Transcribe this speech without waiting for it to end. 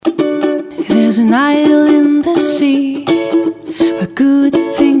an isle in the sea, where good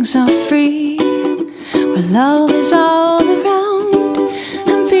things are free, where love is all around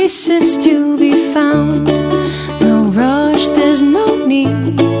and peace is to be found.